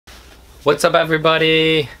What's up,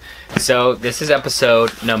 everybody? So this is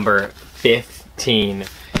episode number 15.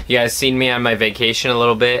 You guys seen me on my vacation a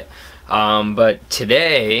little bit, but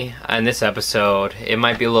today on this episode it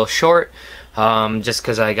might be a little short, just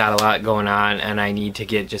because I got a lot going on and I need to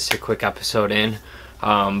get just a quick episode in.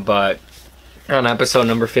 But on episode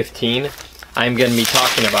number 15, I'm going to be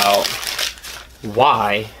talking about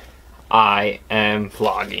why I am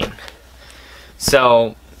vlogging.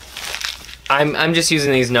 So I'm just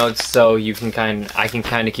using these notes so I can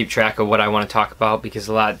kind of keep track of what I want to talk about, because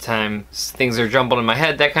a lot of times things are jumbled in my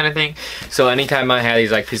head, that kind of thing. So anytime I have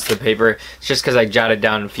these like pieces of paper, it's just because I jotted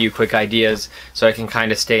down a few quick ideas so I can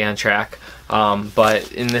kind of stay on track.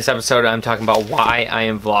 But in this episode, I'm talking about why I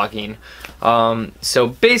am vlogging. So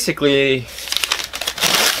basically,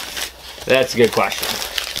 that's a good question.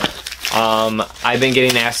 I've been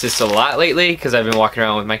getting asked this a lot lately because I've been walking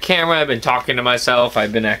around with my camera, I've been talking to myself,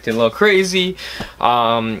 I've been acting a little crazy,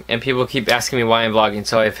 and people keep asking me why I'm vlogging,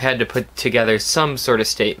 so I've had to put together some sort of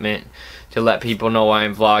statement to let people know why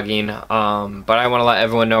I'm vlogging, but I want to let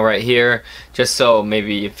everyone know right here, just so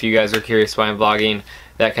maybe if you guys are curious why I'm vlogging,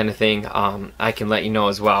 that kind of thing, I can let you know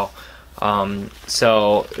as well.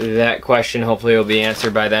 So that question hopefully will be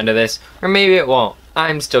answered by the end of this, or maybe it won't.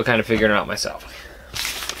 I'm still kind of figuring it out myself.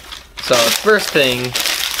 So the first thing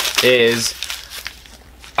is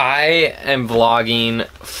I am vlogging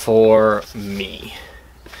for me.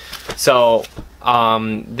 So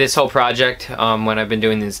this whole project, when I've been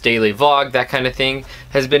doing this daily vlog, that kind of thing,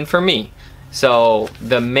 has been for me. So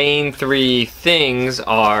the main three things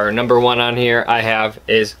are, number one on here I have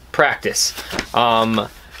is practice.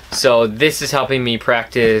 So this is helping me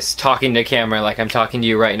practice talking to camera like I'm talking to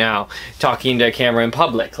you right now. Talking to camera in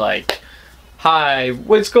public, like, hi,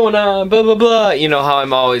 what's going on, blah, blah, blah. You know how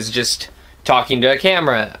I'm always just talking to a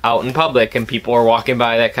camera out in public and people are walking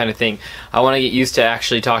by, that kind of thing. I want to get used to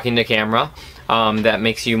actually talking to camera. That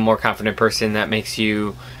makes you a more confident person. That makes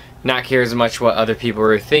you not care as much what other people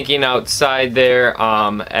are thinking outside there,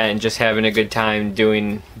 and just having a good time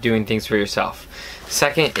doing things for yourself.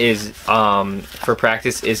 Second is, for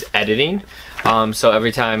practice, is editing. So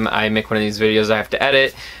every time I make one of these videos, I have to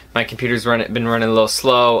edit. My computer's been running a little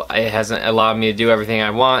slow. It hasn't allowed me to do everything I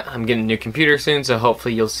want. I'm getting a new computer soon, so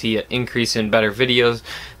hopefully you'll see an increase in better videos,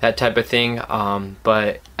 that type of thing.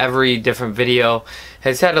 But every different video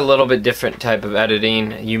has had a little bit different type of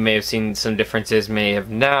editing. You may have seen some differences, may have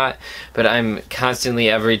not. But I'm constantly,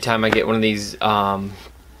 every time I get one of these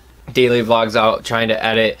daily vlogs out, trying to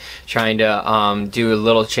edit, trying to do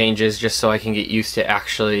little changes just so I can get used to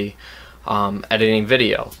actually editing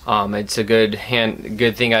video. It's a good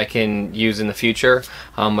thing I can use in the future,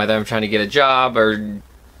 whether I'm trying to get a job or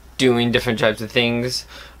doing different types of things.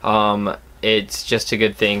 It's just a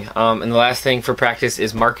good thing. And the last thing for practice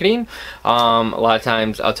is marketing. A lot of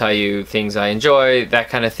times I'll tell you things I enjoy, that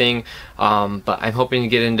kind of thing. But I'm hoping to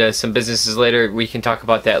get into some businesses later. We can talk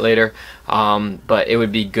about that later. But it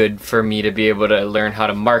would be good for me to be able to learn how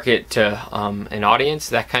to market to an audience,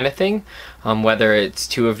 that kind of thing. Whether it's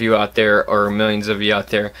 2 of you out there or millions of you out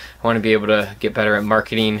there, I want to be able to get better at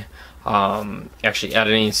marketing, actually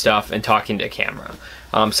editing stuff and talking to camera.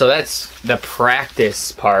 So that's the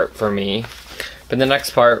practice part for me. But the next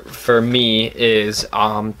part for me is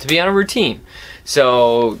to be on a routine.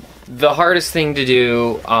 So the hardest thing to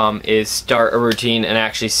do is start a routine and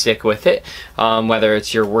actually stick with it. Whether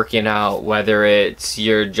it's you're working out, whether it's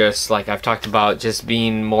you're just, like I've talked about, just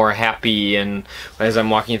being more happy, and as I'm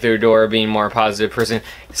walking through the door, being more a positive person.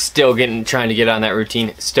 Still trying to get on that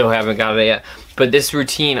routine, still haven't got it yet. But this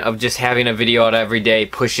routine of just having a video out every day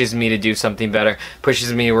pushes me to do something better,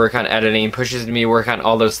 pushes me to work on editing, pushes me to work on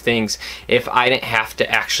all those things. If I didn't have to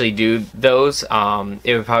actually do those,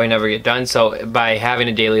 it would probably never get done. So by having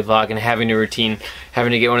a daily vlog and having a routine,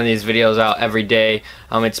 having to get one of these videos out every day,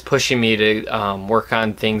 it's pushing me to work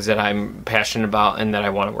on things that I'm passionate about and that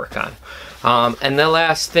I want to work on. And the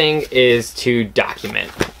last thing is to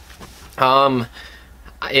document.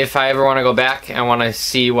 If I ever want to go back and want to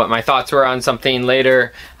see what my thoughts were on something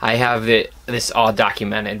later, I have this all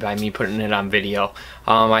documented by me putting it on video.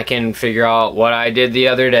 I can figure out what I did the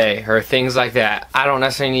other day or things like that. I don't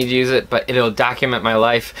necessarily need to use it, but it'll document my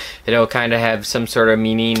life. It'll kind of have some sort of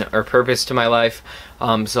meaning or purpose to my life.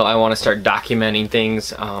 So I want to start documenting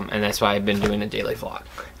things, and that's why I've been doing a daily vlog.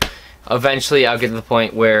 Eventually I'll get to the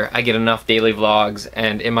point where I get enough daily vlogs,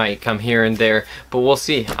 and it might come here and there, but we'll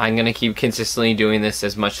see. I'm gonna keep consistently doing this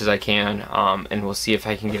as much as I can, and we'll see if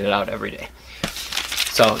I can get it out every day.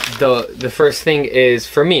 So the first thing is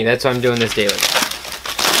for me. That's why I'm doing this daily.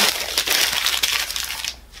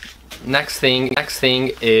 Next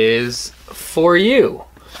thing is for you.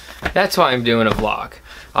 That's why I'm doing a vlog.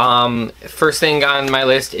 First thing on my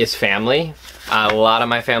list is family. A lot of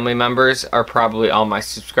my family members are probably all my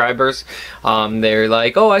subscribers. They're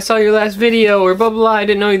like, oh, I saw your last video, or blah, blah, blah, I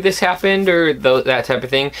didn't know this happened, or that type of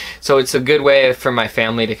thing. So it's a good way for my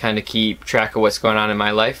family to kind of keep track of what's going on in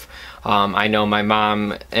my life. I know my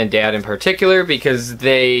mom and dad in particular because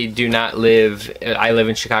they do not live, I live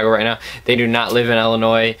in Chicago right now, they do not live in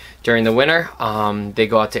Illinois during the winter. They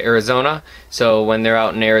go out to Arizona, so when they're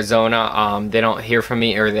out in Arizona, they don't hear from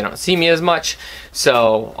me or they don't see me as much.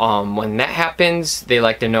 So when that happens, they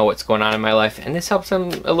like to know what's going on in my life, and this helps them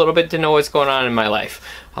a little bit to know what's going on in my life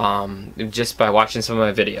just by watching some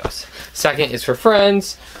of my videos. Second is for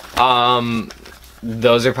friends.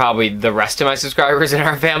 Those are probably the rest of my subscribers in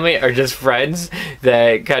our family are just friends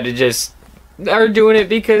that kind of just are doing it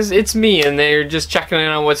because it's me and they're just checking in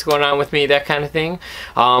on what's going on with me, that kind of thing,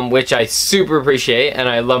 which I super appreciate, and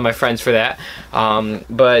I love my friends for that.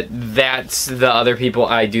 But that's the other people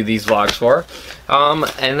I do these vlogs for.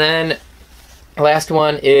 And then last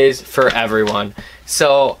one is for everyone.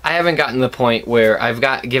 So I haven't gotten to the point where I've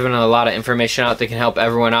given a lot of information out that can help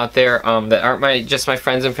everyone out there that aren't just my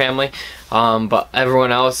friends and family, but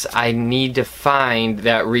everyone else. I need to find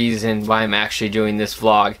that reason why I'm actually doing this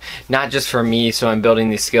vlog, not just for me, so I'm building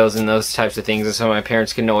these skills and those types of things, and so my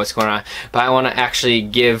parents can know what's going on, but I want to actually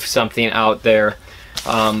give something out there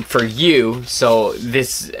for you, so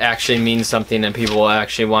this actually means something and people will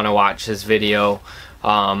actually want to watch this video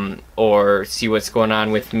or see what's going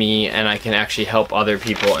on with me, and I can actually help other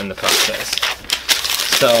people in the process.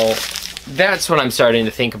 So that's what I'm starting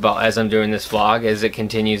to think about as I'm doing this vlog as it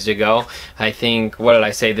continues to go. I think, what did I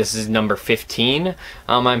say, this is number 15.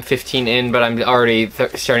 I'm 15 in, but I'm already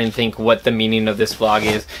starting to think what the meaning of this vlog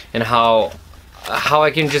is and how I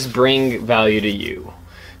can just bring value to you.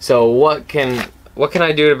 So what can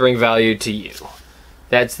I do to bring value to you?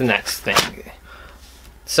 That's the next thing.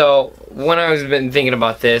 So when I've been thinking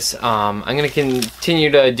about this, I'm going to continue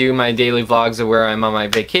to do my daily vlogs of where I'm on my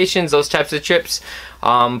vacations, those types of trips.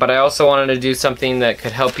 But I also wanted to do something that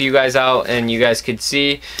could help you guys out and you guys could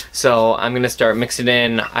see. So I'm going to start mixing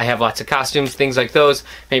in. I have lots of costumes, things like those.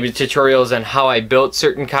 Maybe tutorials on how I built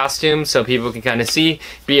certain costumes so people can kind of see.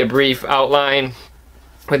 Be a brief outline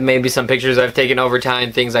with maybe some pictures I've taken over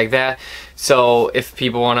time, things like that. So if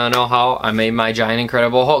people want to know how I made my Giant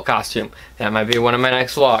Incredible Hulk costume, that might be one of my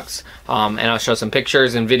next vlogs. And I'll show some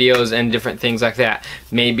pictures and videos and different things like that.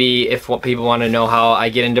 Maybe if people want to know how I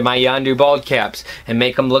get into my Yondu bald caps and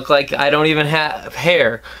make them look like I don't even have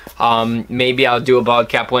hair, maybe I'll do a bald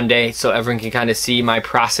cap one day so everyone can kind of see my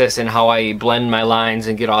process and how I blend my lines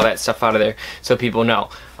and get all that stuff out of there so people know.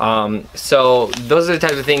 So those are the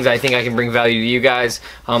types of things I think I can bring value to you guys.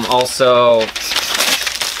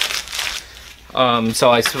 So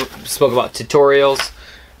I spoke about tutorials,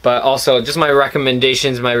 but also just my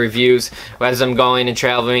recommendations, my reviews as I'm going and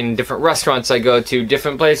traveling, different restaurants I go to,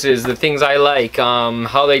 different places, the things I like,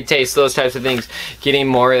 how they taste, those types of things. Getting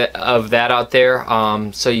more of that out there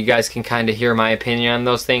so you guys can kind of hear my opinion on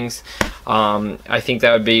those things. I think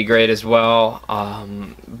that would be great as well,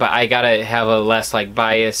 but I gotta have a less like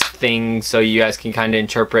biased thing so you guys can kind of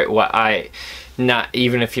interpret what not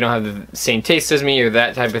even if you don't have the same taste as me or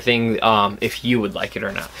that type of thing, if you would like it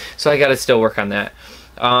or not. So I gotta still work on that.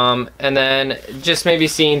 And then just maybe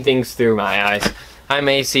seeing things through my eyes. I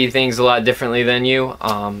may see things a lot differently than you,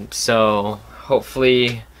 so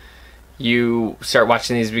hopefully you start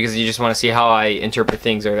watching these because you just want to see how I interpret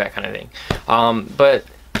things or that kind of thing. But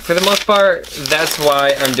for the most part, that's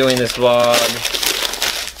why I'm doing this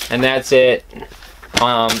vlog, and that's it.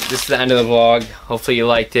 This is the end of the vlog. Hopefully you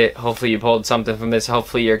liked it. Hopefully you pulled something from this.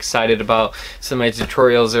 Hopefully you're excited about some of my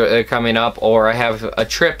tutorials that are coming up, or I have a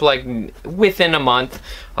trip like within a month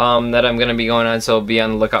that I'm going to be going on, so be on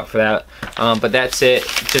the lookout for that. But that's it.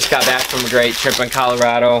 Just got back from a great trip in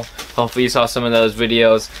Colorado. Hopefully you saw some of those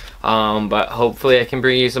videos. But hopefully I can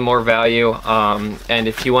bring you some more value. And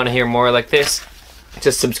if you want to hear more like this,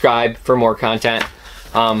 just subscribe for more content.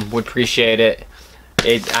 Would appreciate it.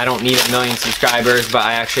 I don't need 1 million subscribers, but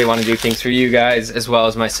I actually want to do things for you guys as well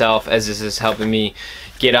as myself, as this is helping me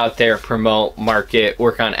get out there, promote, market,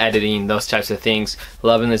 work on editing, those types of things.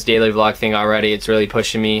 Loving this daily vlog thing already. It's really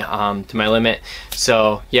pushing me to my limit.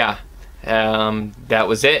 So yeah, that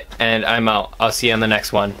was it, and I'm out. I'll see you on the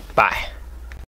next one. Bye.